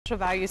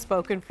financial value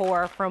spoken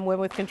for from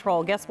Women with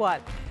Control. Guess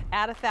what?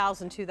 Add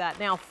 1,000 to that.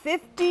 Now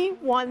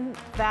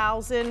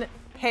 51,000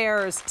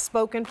 pairs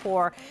spoken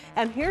for.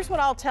 And here's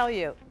what I'll tell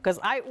you, because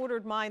I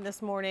ordered mine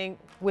this morning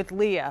with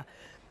Leah.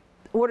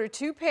 Ordered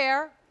 2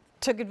 pair,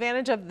 took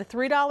advantage of the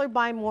 $3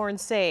 buy more and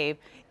save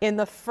in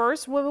the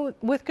first Women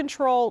with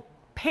Control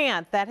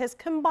pant that has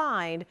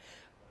combined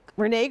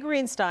Renee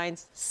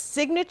Greenstein's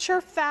signature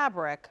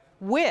fabric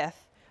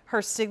with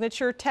her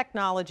signature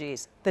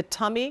technologies, the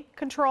tummy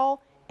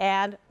control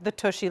and the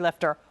tushy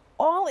lifter,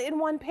 all in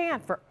one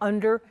pant for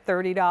under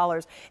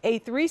 $30. A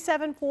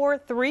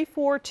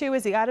 374342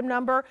 is the item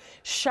number.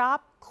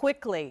 Shop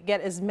quickly.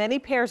 Get as many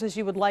pairs as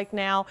you would like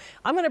now.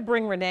 I'm going to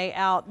bring Renee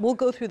out. We'll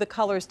go through the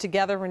colors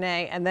together,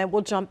 Renee, and then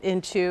we'll jump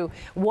into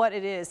what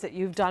it is that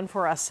you've done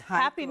for us. Hi,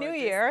 Happy gorgeous. New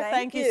Year.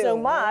 Thank you so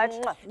much.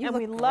 And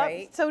we love,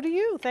 so do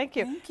you. Thank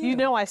you. You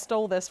know I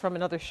stole this from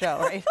another show,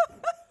 right?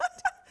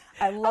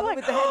 I love it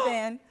with the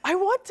headband. I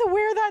want to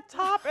wear that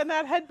top and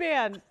that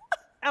headband.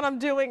 And I'm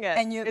doing it.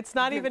 And it's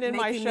not even in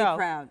my making show. me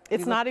proud.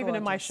 It's not even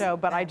in my show,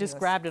 but I just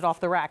grabbed it off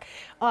the rack.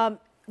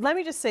 Let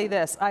me just say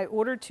this. I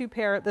ordered 2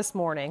 pair this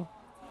morning.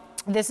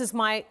 This is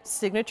my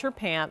signature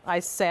pant. I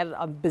said it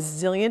a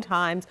bazillion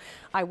times.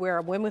 I wear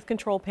a Women with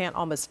Control pant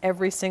almost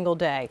every single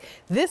day.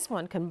 This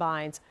one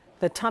combines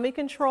the tummy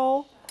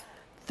control,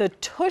 the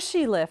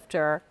tushy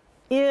lifter,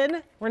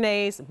 in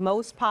Renee's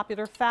most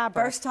popular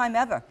fabric. First time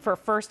ever. For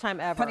first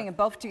time ever. Putting them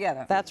both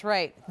together. That's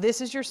right.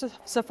 This is your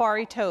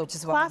safari taupe. Which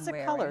is what Classic I'm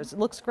wearing. colors. It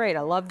looks great. I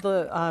love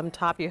the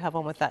top you have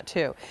on with that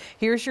too.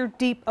 Here's your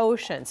deep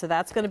ocean. So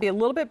that's going to be a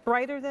little bit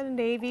brighter than a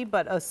navy,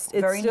 but it's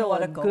still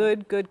nautical. a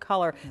good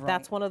color. Right.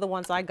 That's one of the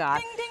ones I got.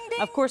 Ding, ding, ding.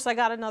 Of course, I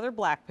got another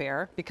black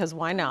pair because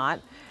why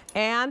not?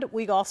 And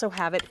we also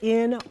have it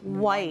in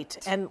white.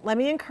 And let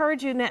me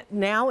encourage you,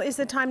 now is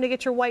the time to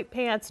get your white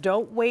pants.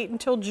 Don't wait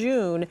until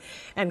June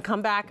and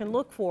come back and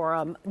look for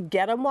them.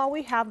 Get them while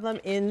we have them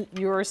in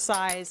your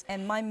size.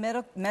 And my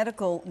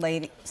medical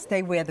ladies,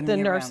 they wear them The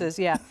year nurses,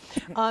 round.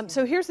 yeah.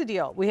 So here's the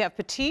deal. We have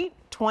petite,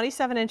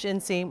 27-inch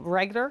inseam,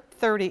 regular,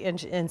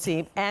 30-inch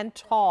inseam, and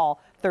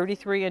tall,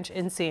 33-inch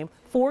inseam.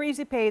 4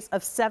 easy pays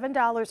of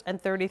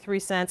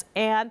 $7.33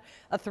 and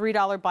a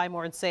 $3 buy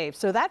more and save.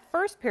 So that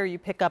first pair you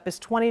pick up is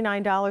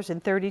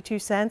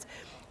 $29.32.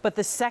 But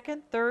the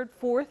second, third,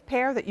 fourth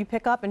pair that you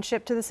pick up and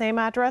ship to the same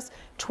address,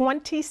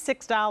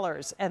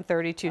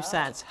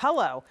 $26.32.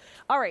 Hello.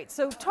 All right,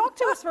 so talk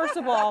to us first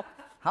of all.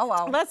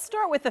 Hello. Let's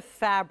start with the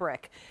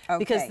fabric,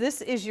 because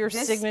this is your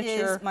signature.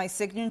 This is my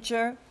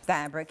signature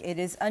fabric. It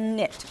is a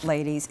knit,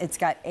 ladies. It's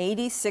got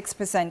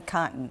 86%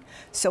 cotton,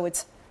 so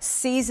it's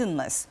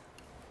seasonless,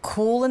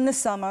 cool in the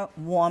summer,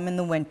 warm in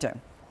the winter.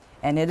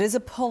 And it is a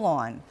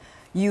pull-on.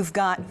 You've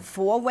got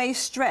 4-way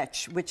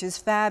stretch, which is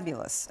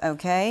fabulous,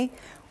 okay?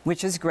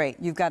 Which is great.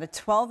 You've got a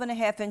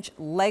 12.5-inch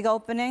leg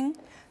opening,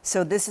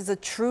 so this is a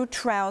true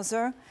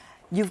trouser.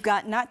 You've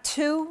got not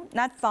 2,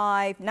 not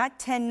 5, not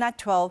 10, not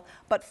 12,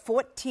 but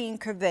 14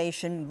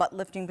 curvation butt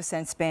lifting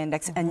percent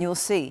spandex, and you'll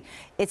see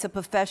it's a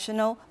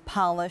professional,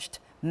 polished,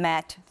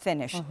 matte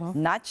finish,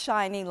 not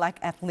shiny like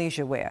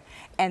athleisure wear.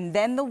 And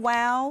then the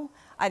wow,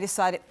 I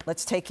decided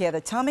let's take care of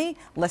the tummy,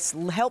 let's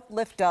help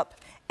lift up,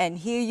 and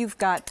here you've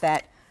got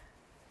that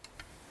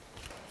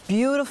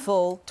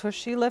beautiful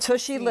tushy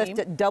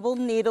lifted double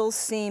needle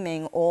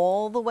seaming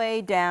all the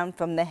way down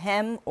from the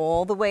hem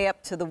all the way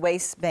up to the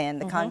waistband,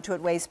 the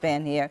contoured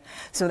waistband here.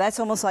 So that's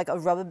almost like a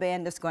rubber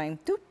band that's going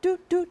doot,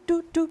 doot, doot,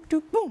 doot, doot,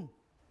 doot, boom.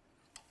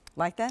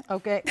 Like that?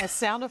 Okay,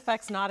 sound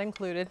effects not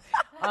included.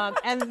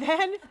 And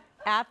then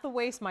at the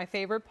waist, my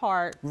favorite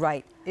part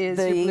is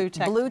the your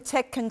Blue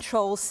Tech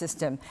control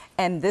system,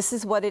 and this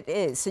is what it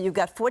is. So you've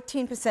got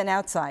 14%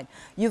 outside.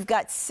 You've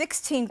got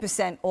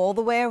 16% all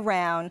the way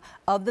around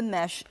of the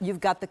mesh. You've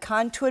got the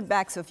contoured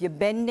back, so if you're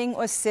bending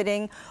or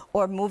sitting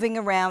or moving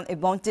around, it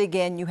won't dig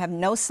in. You have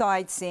no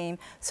side seam,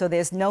 so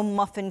there's no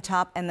muffin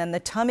top. And then the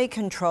tummy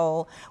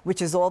control,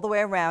 which is all the way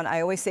around. I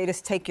always say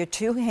just take your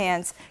 2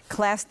 hands,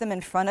 clasp them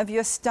in front of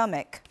your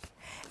stomach,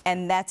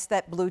 and that's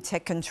that Blue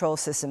Tech control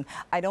system.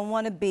 I don't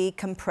want to be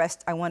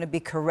compressed. I want to be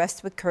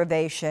caressed with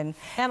curvation.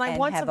 And I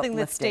want something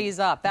that stays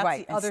up.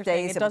 That's the other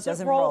thing. It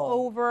doesn't roll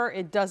over.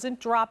 It doesn't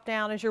drop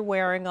down as you're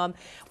wearing them.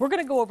 We're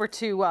going to go over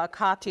to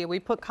Katya. We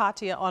put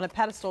Katya on a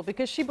pedestal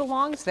because she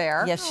belongs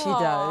there. Yes, she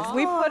does.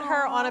 We put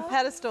her on a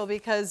pedestal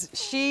because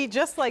she,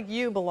 just like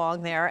you,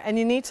 belong there. And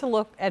you need to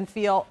look and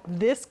feel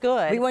this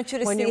good. We want you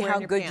to see how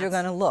good you're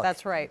going to look.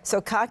 That's right. So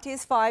Katya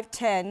is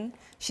 5'10".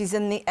 She's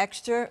in the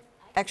extra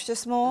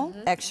small,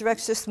 extra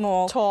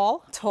small.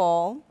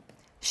 Tall.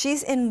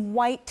 She's in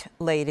white,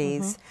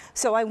 ladies.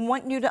 So I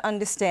want you to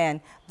understand,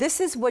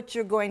 this is what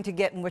you're going to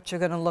get and what you're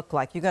going to look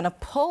like. You're going to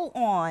pull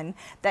on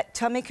that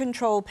tummy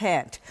control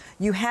pant.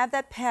 You have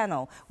that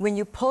panel. When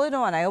you pull it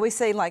on, I always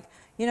say, like,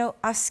 you know,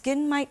 our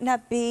skin might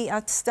not be,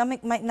 our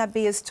stomach might not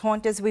be as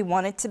taut as we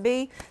want it to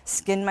be.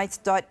 Skin might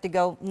start to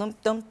go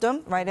lump, dump,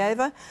 dump, right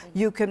over.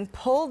 You can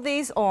pull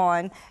these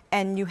on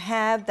and you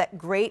have that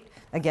great,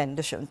 again,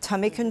 to show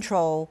tummy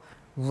control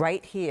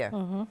right here.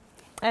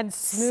 And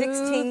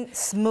smooth. 16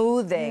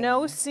 smoothing.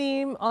 No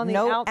seam on the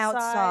No outside,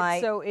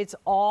 outside. so it's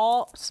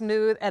all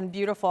smooth and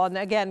beautiful. And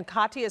again,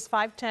 Katia is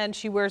 5'10".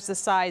 She wears the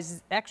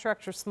size extra,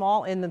 extra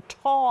small in the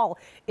tall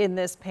in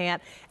this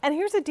pant. And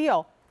here's the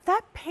deal.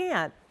 That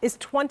pant is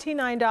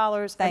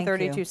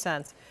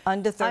 $29.32.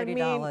 Under $30. I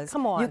mean,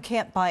 come on. You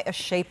can't buy a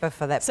shaper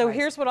for that So price.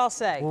 here's what I'll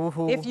say.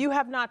 Woohoo. If you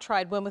have not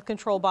tried Women with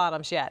Control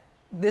bottoms yet,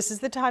 this is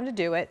the time to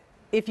do it.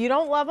 If you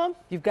don't love them,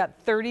 you've got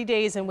 30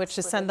 days in which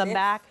to send them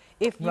back.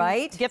 If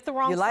you get the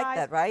wrong You size, like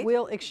that, right?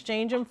 we'll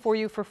exchange them for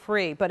you for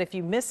free. But if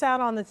you miss out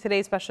on the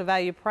today's special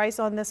value price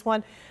on this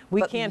one,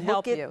 we can't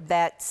help you. Look at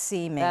that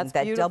seaming, That's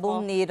that beautiful.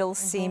 double needle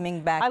seaming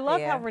back I there.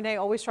 love how Renee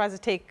always tries to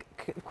take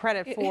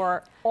credit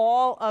for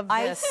all of this.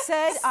 I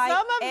said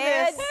Some of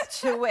add this,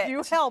 to it.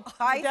 You helped.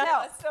 I You def-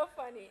 helped. That's so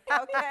funny.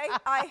 Okay,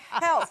 I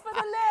helped. For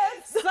the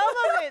lips. Some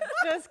of it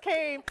just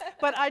came,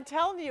 but I'm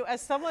telling you,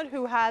 as someone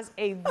who has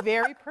a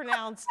very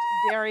pronounced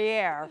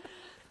derriere,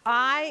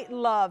 I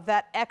love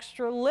that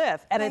extra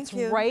lift, and Thank it's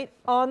you. right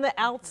on the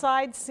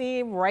outside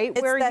seam, right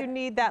It's where that you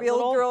need that real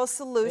little girl It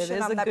solution.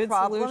 is I'm a that good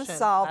problem solution.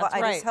 solver. That's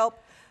I right. just help.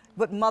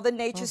 What Mother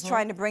Nature's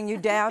trying to bring you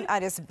down, I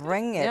just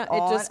bring it Yeah,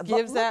 on. it just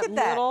gives Look that at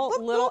that. little Boop,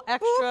 little boop,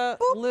 extra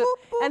boop, loop.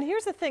 boop, boop. And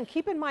here's the thing: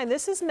 keep in mind,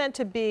 this is meant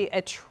to be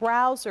a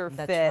trouser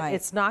That's fit. right.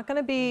 It's not going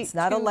to be It's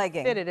not a too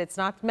legging. fitted. It's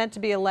not meant to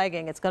be a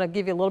legging. It's going to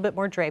give you a little bit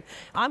more drape.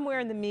 I'm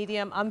wearing the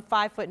medium. I'm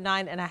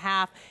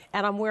 5'9½",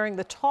 and I'm wearing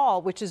the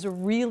tall, which is a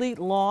really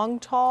long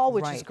tall,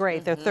 which is Right.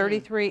 great. They're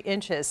 33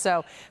 inches,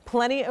 so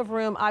plenty of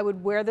room. I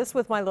would wear this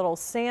with my little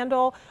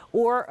sandal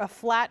or a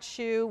flat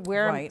shoe,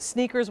 wear 'em Right.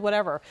 sneakers,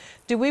 whatever.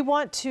 Do we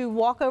want to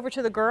walk over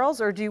to the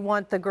girls, or do you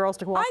want the girls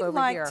to walk I'd over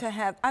like here? to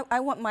have, I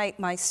want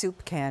my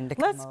soup can to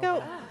come Let's go.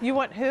 over. You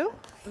want who?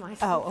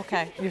 Oh,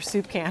 okay. Your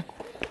soup can.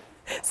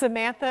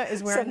 Samantha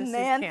is wearing the soup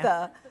can.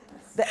 Samantha,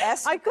 the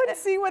S. I couldn't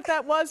see what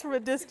that was from a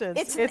distance.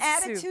 It's an soup.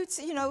 attitude.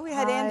 You know, we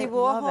had I Andy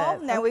love Warhol.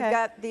 it. Now we've Okay.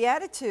 got the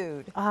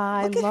attitude.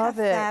 I Look at love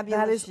how it. fabulous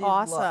That is you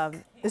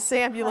awesome. Look.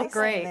 Sam, you Hi, look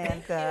great.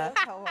 Samantha.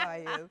 How are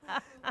you?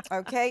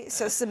 Okay,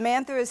 so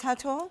Samantha is how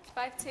tall?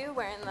 5'2",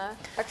 wearing the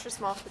extra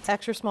small petite.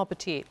 Extra small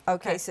petite.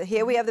 Okay, so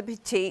here we have the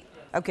petite.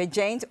 Okay,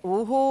 Jane's,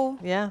 ooh.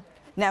 Yeah.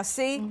 Now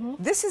see,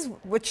 this is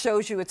what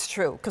shows you it's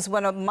true. Because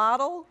when a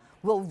model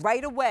will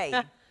right away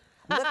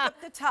lift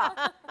up the top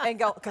and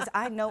go, because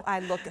I know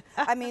I look,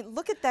 I mean,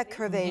 look at that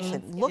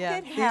curvation. Look Yeah.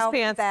 at These how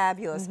pants-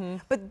 fabulous.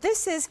 But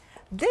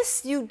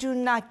this you do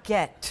not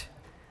get.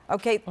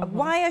 Okay,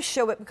 why I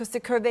show it? Because the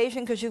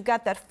curvation, because you've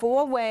got that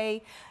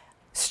four-way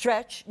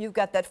stretch, you've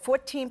got that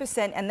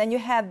 14%, and then you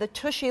have the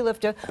Tushy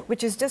lifter,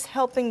 which is just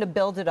helping to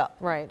build it up.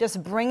 Right.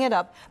 Just bring it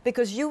up,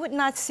 because you would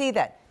not see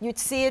that. You'd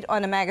see it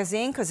on a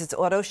magazine because it's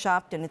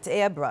auto-shopped and it's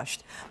airbrushed.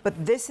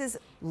 But this is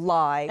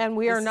live. And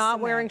we This are is not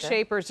wearing Samantha.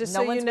 shapers. Just No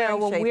so you one's know,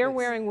 wearing when we're shapers.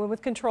 wearing Women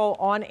with Control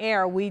on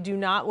air, we do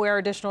not wear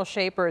additional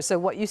shapers. So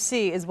what you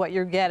see is what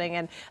you're getting.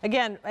 And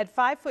again, at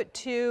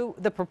 5'2",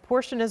 the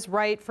proportion is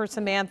right for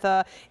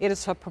Samantha. It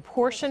is a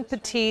proportion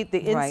petite.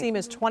 The inseam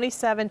is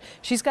 27.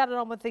 She's got it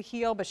on with the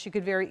heel, but she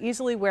could very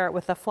easily wear it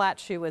with a flat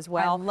shoe as I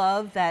well.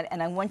 love that,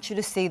 and I want you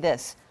to see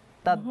this.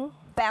 The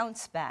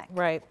bounce back.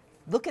 Right.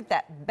 Look at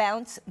that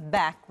bounce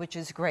back, which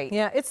is great.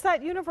 Yeah, it's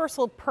that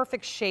universal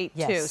perfect shape too.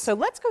 Yes. So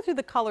let's go through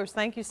the colors.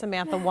 Thank you,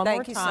 Samantha, one more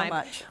Thank you so time.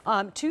 much.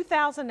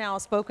 2,000 now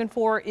spoken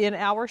for in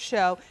our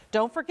show.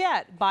 Don't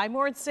forget, buy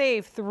more and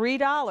save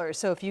 $3.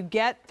 So if you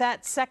get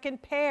that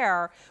second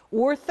pair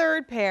or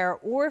third pair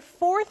or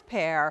fourth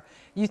pair,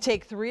 you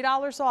take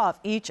 $3 off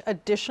each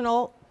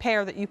additional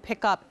pair that you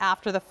pick up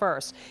after the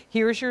first.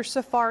 Here's your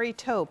safari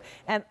taupe,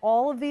 and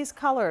all of these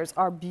colors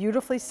are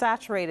beautifully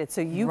saturated,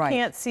 so you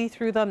can't see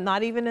through them,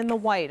 not even in the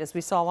white as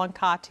we saw on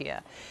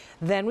Katia.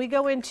 Then we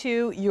go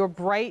into your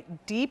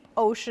bright deep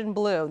ocean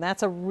blue.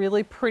 That's a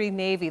really pretty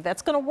navy.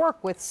 That's going to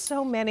work with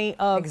so many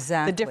of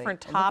the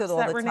different tops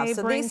that Renee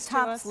so brings these to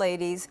tops, us.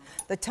 ladies,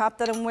 the top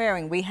that I'm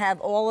wearing, we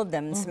have all of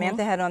them.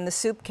 Samantha had on the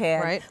soup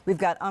can. Right. We've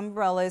got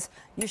umbrellas.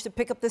 You should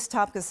pick up this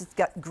top because it's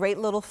got great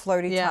little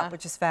flirty top,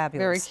 which is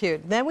fabulous. Very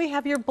cute. Then we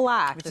have your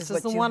black. Which This is is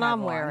what the you one have I'm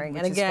on, wearing.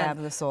 which And is again,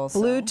 fabulous also.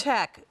 blue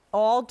tech,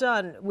 all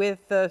done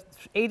with the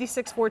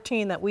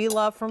 8614 that we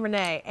love from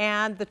Renee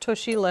and the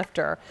Tushy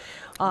lifter.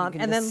 can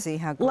And then just see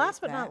how great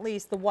last but that- not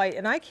least, the white.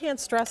 And I can't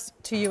stress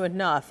to you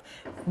enough,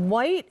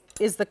 white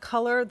is the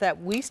color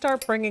that we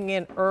start bringing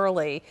in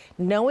early,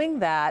 knowing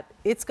that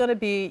it's going to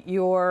be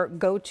your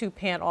go-to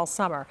pant all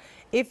summer.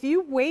 If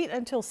you wait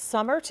until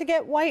summer to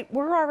get white,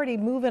 we're already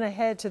moving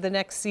ahead to the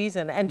next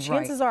season, and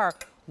chances are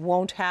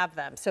won't have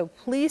them. So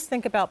please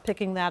think about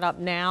picking that up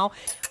now.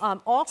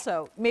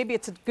 Also, maybe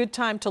it's a good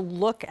time to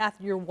look at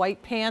your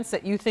white pants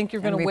that you think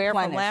you're going to wear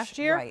from replenish, last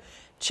year. right.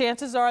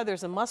 Chances are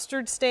there's a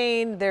mustard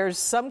stain, there's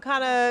some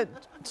kind of,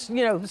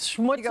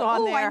 schmutz You go,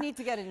 on "Ooh, there. I need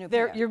to get a new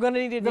pair." You're going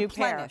to need a new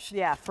pair. Replenish.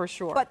 Yeah, for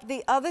sure. But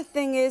the other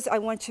thing is, I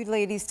want you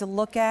ladies to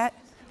look at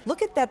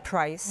that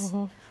price,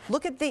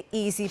 look at the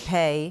easy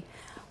pay,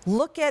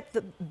 look at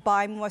the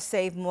buy more,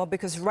 save more,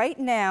 because right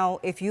now,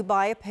 if you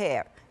buy a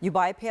pair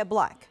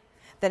black,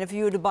 than if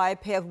you were to buy a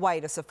pair of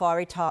white, a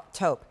safari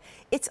taupe.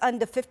 It's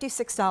under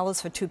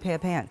 $56 for 2 pair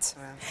of pants.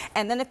 Wow.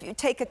 And then if you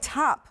take a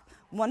top,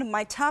 one of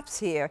my tops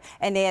here,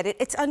 and add it,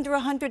 it's under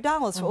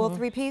 $100 for all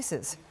 3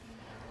 pieces.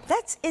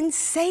 That's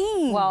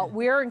insane. Well,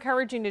 we're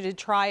encouraging you to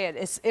try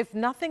it. If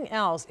nothing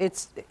else,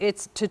 it's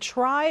to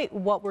try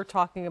what we're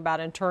talking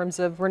about in terms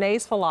of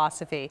Renee's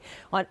philosophy.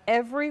 On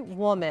every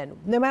woman,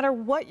 no matter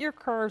what your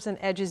curves and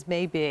edges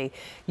may be,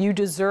 you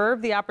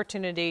deserve the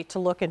opportunity to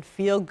look and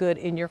feel good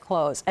in your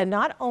clothes. And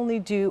not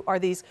only are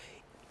these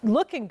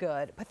looking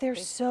good, but they're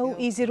so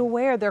easy to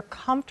wear. They're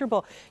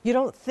comfortable. You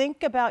don't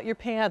think about your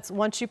pants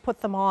once you put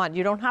them on.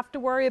 You don't have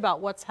to worry about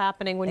what's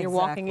happening when you're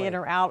walking in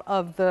or out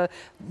of the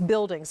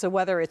building. So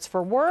whether it's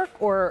for work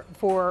or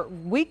for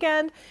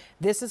weekend,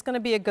 this is going to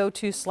be a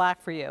go-to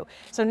slack for you.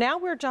 So now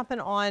we're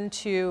jumping on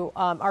to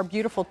our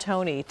beautiful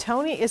Tony.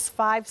 Tony is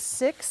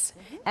 5'6"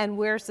 and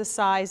wears the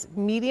size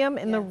medium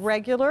in the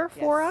regular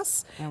for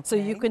us. Okay. So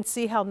you can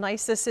see how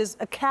nice this is.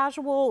 A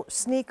casual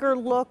sneaker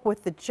look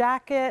with the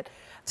jacket.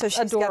 So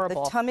she's got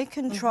the tummy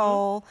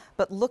control,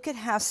 but look at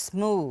how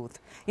smooth.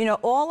 You know,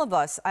 all of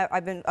us, I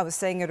was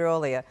saying it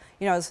earlier,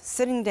 you know, I was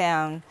sitting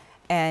down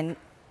and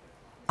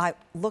I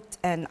looked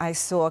and I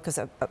saw, because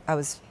I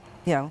was,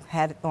 you know,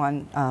 had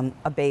on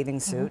a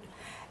bathing suit,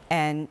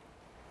 and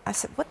I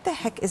said, what the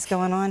heck is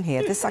going on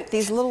here? There's like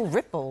these little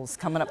ripples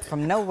coming up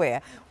from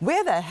nowhere.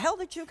 Where the hell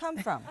did you come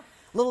from?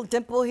 Little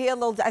dimple here,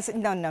 I said,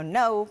 no, no,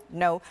 no,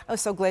 no. I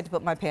was so glad to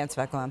put my pants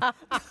back on.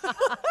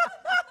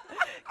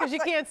 Because you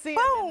can't see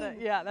it.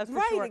 Yeah, that's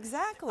for sure. Right,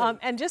 exactly.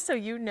 And just so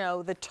you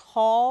know, the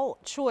tall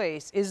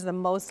choice is the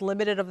most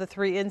limited of the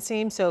 3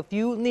 inseams. So if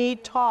you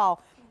need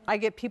tall, I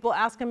get people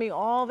asking me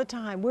all the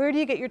time, where do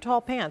you get your tall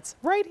pants?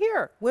 Right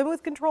here, Women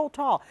with Control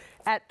Tall,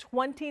 at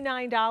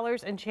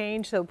 $29 and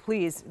change. So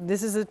please,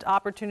 this is an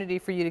opportunity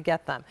for you to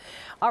get them.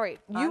 All right,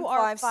 you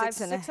are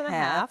 5'6" and a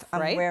half,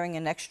 right? I'm wearing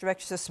an extra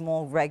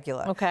small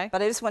regular. Okay.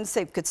 But I just want to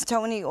say, because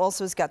Tony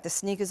also has got the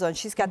sneakers on.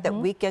 She's got that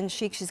weekend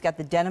chic. She's got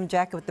the denim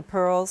jacket with the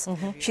pearls.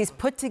 She's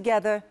put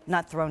together,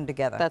 not thrown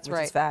together. That's which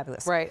right. is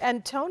fabulous. Right.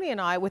 And Tony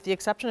and I, with the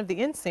exception of the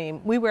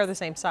inseam, we wear the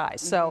same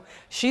size. So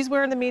she's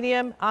wearing the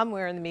medium, I'm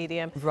wearing the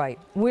medium. Right.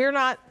 We're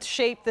not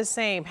shaped the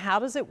same. How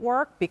does it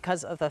work?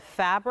 Because of the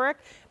fabric,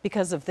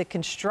 because of the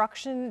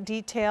construction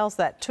details,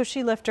 that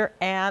Tushy lifter,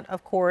 and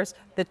of course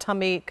the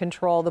tummy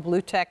control, the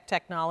Blue Tech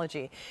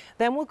technology.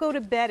 Then we'll go to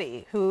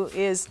Betty, who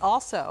is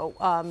also.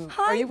 Hi,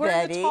 are you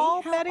wearing Betty. the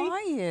tall, How Betty?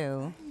 are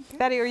you?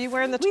 Betty, are you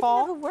wearing the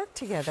tall? We've never worked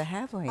together,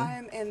 have we?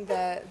 I'm in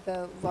the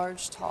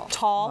large tall.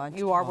 Tall, Large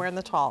you are tall. wearing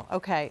the tall.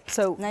 Okay,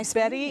 so Nice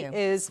Betty meeting you.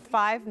 is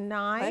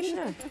 5'9",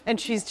 Pleasure. and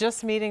she's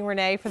just meeting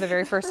Renee for the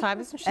very first time.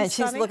 Isn't she And she's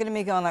stunning? looking at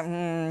me going like,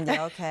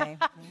 yeah, okay.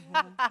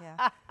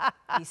 Yeah.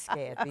 Be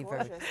scared, be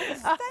very.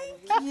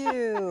 Thank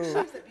you. She's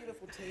the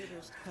beautiful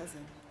Taylor's cousin.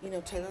 You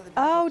know Taylor. The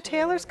Oh,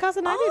 Taylor's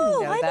cousin? I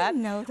didn't know I that.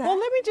 didn't know that. Well,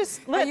 let me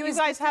just let you you as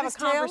guys good have a as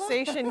Taylor?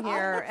 conversation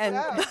here. And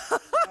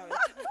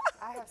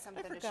I have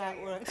something to show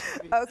you.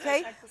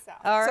 Okay. Check this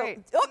out. all So, right.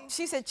 oh,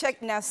 she said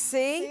check. Now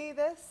see, See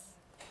this?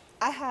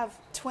 I have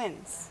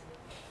twins.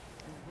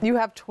 You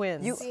have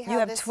twins. you See you how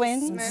have this is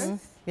twins.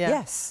 smooth? Yeah.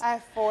 Yes. I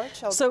have 4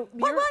 children. So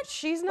What?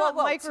 she's Whoa, not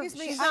whoa, micro. excuse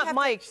me, She's I not have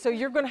to- mic'd, so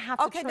you're going to have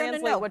to Okay,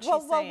 translate no. what Whoa,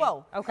 she's whoa, saying.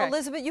 whoa. Okay.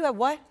 Elizabeth, you have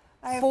what?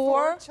 I have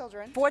four 4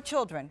 children. 4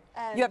 children.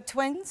 And- You have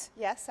twins?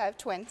 Yes, I have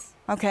twins.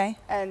 Okay.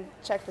 And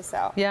check this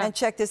out. Yeah. And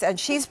check this, and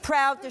she's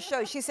proud to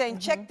show. She's saying,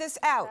 check this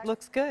out.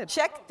 Looks good.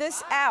 Check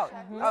this out.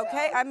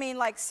 Okay? I mean,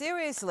 like,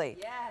 seriously.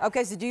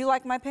 Okay, so do you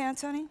like my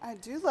pants, honey? I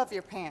do love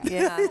your pants.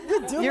 Yeah.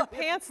 Your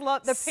pants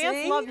love the See?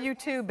 pants love you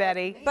too,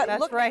 Betty. But that's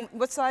look, right.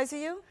 what size are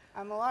you?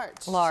 I'm a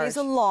large. Large. She's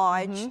a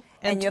large, And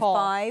and you're tall.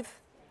 5'9",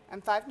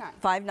 I'm 5'9".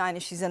 5'9",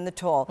 and she's in the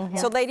tall.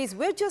 So, ladies,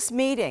 we're just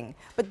meeting,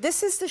 but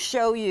this is to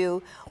show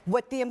you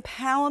what the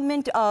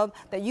empowerment of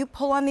that you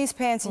pull on these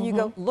pants and you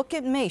go, look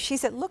at me. She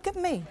said, look at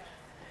me,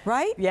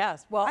 right?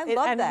 Yes. Well, I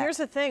love and that. here's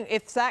the thing: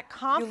 it's that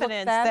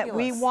confidence that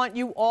we fabulous. want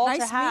you all Nice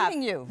to have.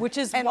 meeting you. Which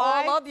is And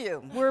why all of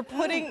you. we're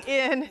putting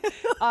in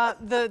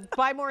the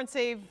buy more and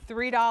save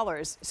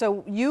 $3.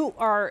 So you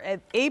are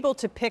able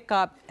to pick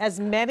up as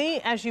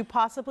many as you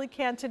possibly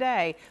can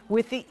today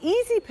with the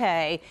easy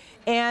pay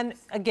and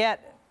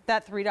get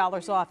that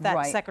 $3 off that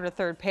Right. second or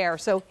third pair.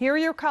 So here are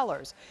your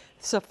colors: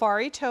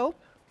 Safari Taupe,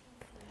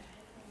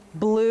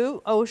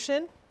 Blue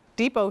Ocean,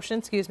 Deep Ocean,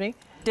 excuse me,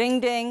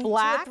 Ding, ding.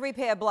 Black. 2 or 3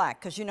 pair black,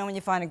 because you know when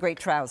you find a great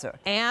trouser.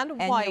 and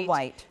And white. your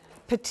white.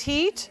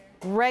 Petite,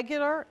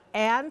 regular,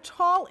 and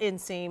tall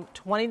inseam,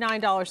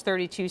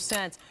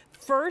 $29.32.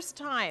 First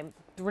time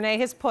Renee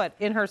has put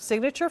in her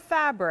signature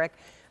fabric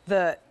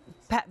the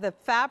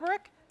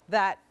fabric,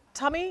 that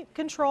tummy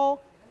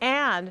control,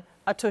 and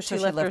a Tushy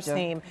Tushy lifter lifter.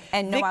 seam.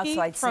 And no Vicki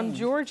outside from seam.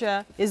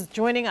 Georgia is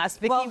joining us.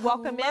 Vicki, Well,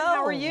 welcome in.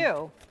 How are hello.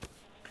 you?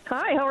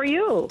 Hi, how are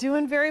you?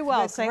 Doing very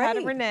well. We're Say hi to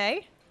great.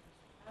 Renee.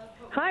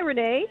 Hi,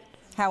 Renee.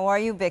 How are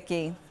you,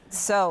 Vicki?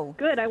 So,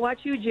 Good. I watch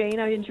you, Jane.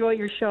 I enjoy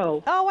your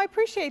show. Oh, I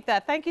appreciate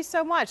that. Thank you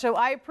so much. So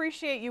I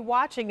appreciate you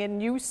watching,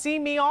 and you see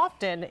me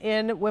often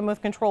in Women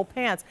with Control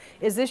pants.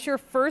 Is this your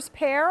first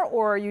pair,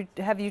 or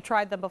have you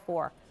tried them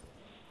before?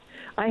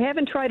 I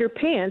haven't tried her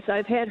pants.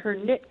 I've had her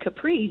knit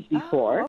capris before.